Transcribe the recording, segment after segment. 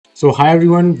So hi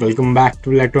everyone, welcome back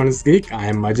to Electronics Geek. I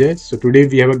am Ajay. So today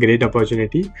we have a great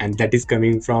opportunity and that is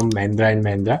coming from Mahindra and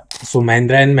Mahindra. So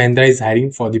Mahindra and Mahindra is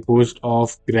hiring for the post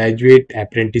of graduate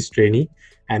apprentice trainee,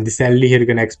 and the salary here you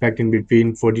can expect in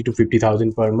between 40 to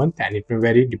 50,000 per month, and it may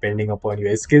vary depending upon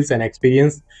your skills and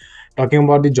experience. Talking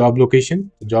about the job location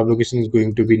is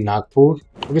going to be Nagpur.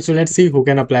 Okay, so let's see who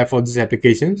can apply for this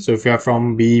application. So if you are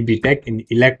from BTech in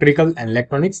electrical and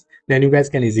electronics, then you guys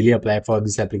can easily apply for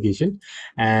this application.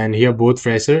 And here both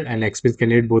fresher and experienced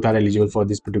candidate both are eligible for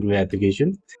this particular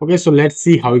application. Okay, so let's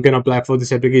see how you can apply for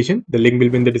this application. The link will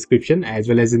be in the description as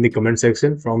well as in the comment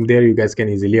section. From there you guys can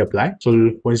easily apply.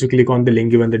 So once you click on the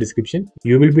link given in the description,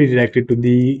 you will be redirected to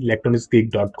the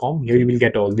electronicsgeek.com. Here you will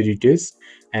get all the details,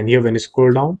 and here when you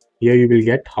scroll down, here you will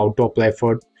get how to apply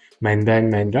for Mahindra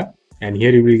and Mahindra, and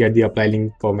here you will get the apply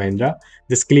link for Mahindra.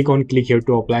 Just click here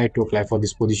to apply for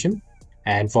this position.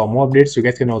 And for more updates, you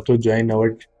guys can also join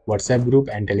our WhatsApp group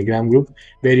and Telegram group,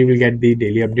 where you will get the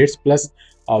daily updates. Plus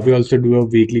we also do a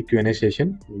weekly Q&A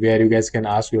session where you guys can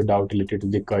ask your doubt related to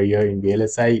the career in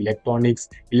VLSI, electronics,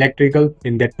 electrical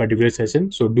in that particular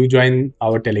session. So do join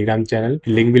our Telegram channel.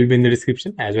 Link will be in the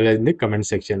description as well as in the comment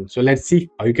section. So let's see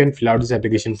how you can fill out this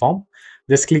application form.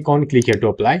 Just click here to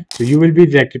apply. So you will be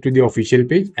directed to the official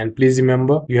page, and please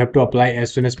remember you have to apply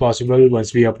as soon as possible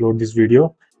once we upload this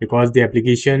video, because the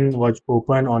application was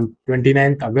open on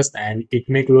 29th August and it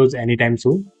may close anytime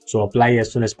soon. So apply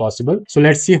as soon as possible. So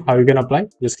let's see how you can apply.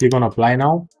 Just click on apply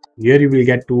now. Here you will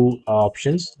get two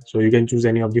options, so you can choose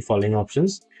any of the following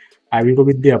options. I will go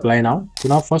with the apply now. So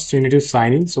now first you need to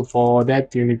sign in. So for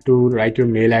that you need to write your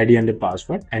mail ID and the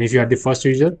password. And if you are the first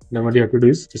user, then what you have to do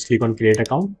is just click on create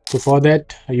account. So for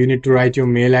that you need to write your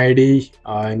mail ID,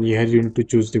 and here you need to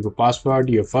choose the password,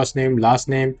 your first name, last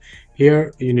name.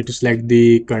 Here you need to select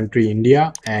the country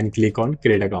India and click on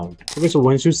create account. Okay, so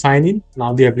once you sign in,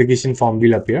 now the application form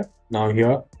will appear. Now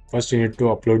here first you need to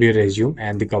upload your resume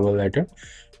and the cover letter.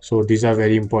 So these are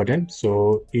very important.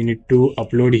 So you need to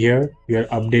upload here your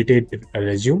updated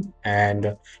resume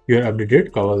and your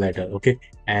updated cover letter. Okay,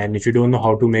 and if you don't know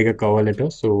how to make a cover letter,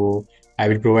 so I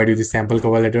will provide you the sample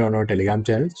cover letter on our Telegram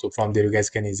channel. So from there you guys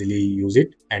can easily use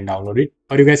it and download it,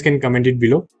 or you guys can comment it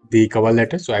below the cover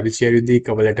letter. So I will share you the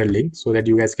cover letter link so that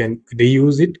you guys can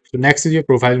reuse it. So next is your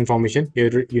profile information.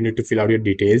 Here you need to fill out your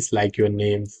details like your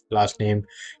name, last name,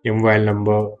 your mobile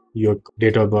number, your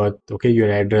date of birth, okay,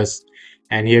 your address,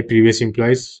 and here previous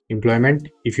employment.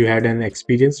 If you had an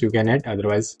experience you can add,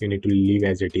 otherwise you need to leave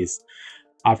as it is.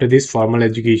 After this, formal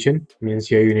education means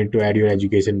here you need to add your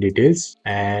education details,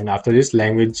 and after this,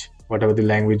 language, whatever the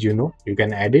language you know, you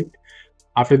can add it.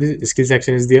 After this, skill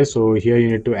section is there, so here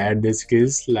you need to add the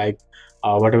skills like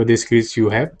whatever the skills you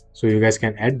have, so you guys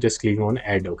can add. Just click on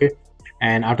add. Okay,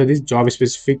 and after this, job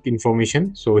specific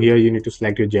information, so here you need to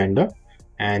select your gender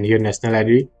and your national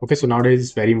ID. Okay, so nowadays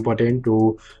it's very important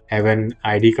to have an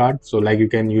ID card. So like you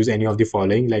can use any of the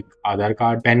following like Aadhaar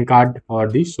card, PAN card, or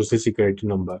the social security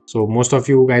number. So most of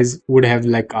you guys would have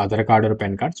like Aadhaar card or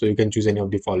PAN card, so you can choose any of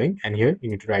the following, and here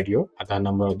you need to write your Aadhaar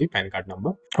number or the PAN card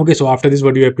number. Okay, so after this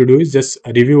what you have to do is just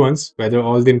review once whether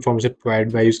all the information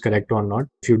provided by you is correct or not.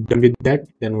 If you're done with that,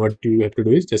 then what you have to do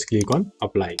is just click on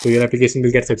apply. So your application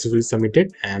will get successfully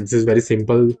submitted, and this is very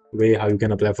simple way how you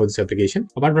can apply for this application.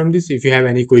 Apart from this, if you have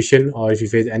any question or if you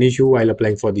face any issue while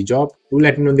applying for the job, do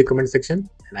let me know in the comment section,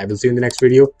 and I will see you in the next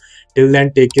video. Till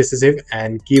then, take care, stay safe,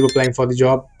 and keep applying for the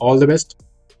job. All the best.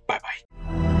 Bye bye.